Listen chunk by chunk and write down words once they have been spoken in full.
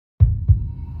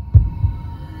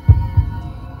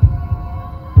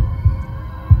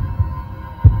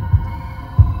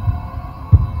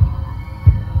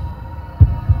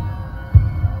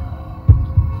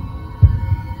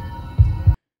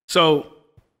So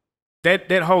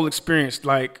that whole experience,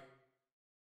 like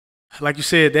you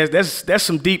said, that's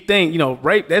some deep thing. You know,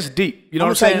 rape, that's deep. You know what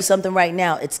I'm saying? I'm gonna tell you something right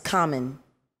now. It's common.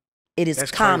 It is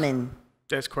common. Crazy.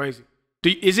 That's crazy.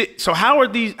 So how are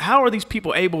these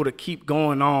people able to keep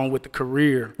going on with the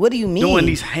career? What do you mean? Doing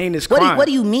these heinous crimes. What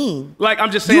do you mean? Like,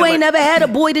 I'm just saying, you ain't never had a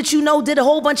boy that you know did a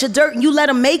whole bunch of dirt and you let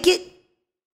him make it?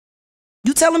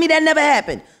 You telling me that never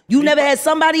happened? You never had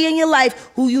somebody in your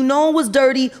life who you know was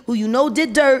dirty, who you know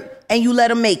did dirt, and you let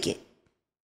him make it?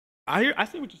 I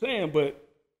see what you're saying, but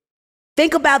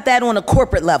think about that on a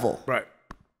corporate level. Right.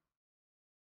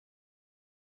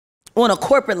 On a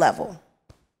corporate level.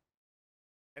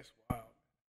 That's wild.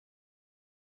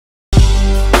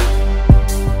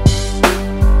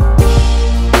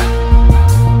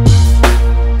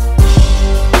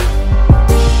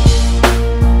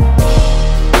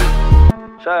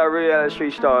 Shout out Reallyfe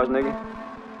Street Starz, nigga.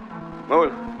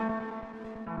 Move.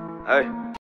 Hey.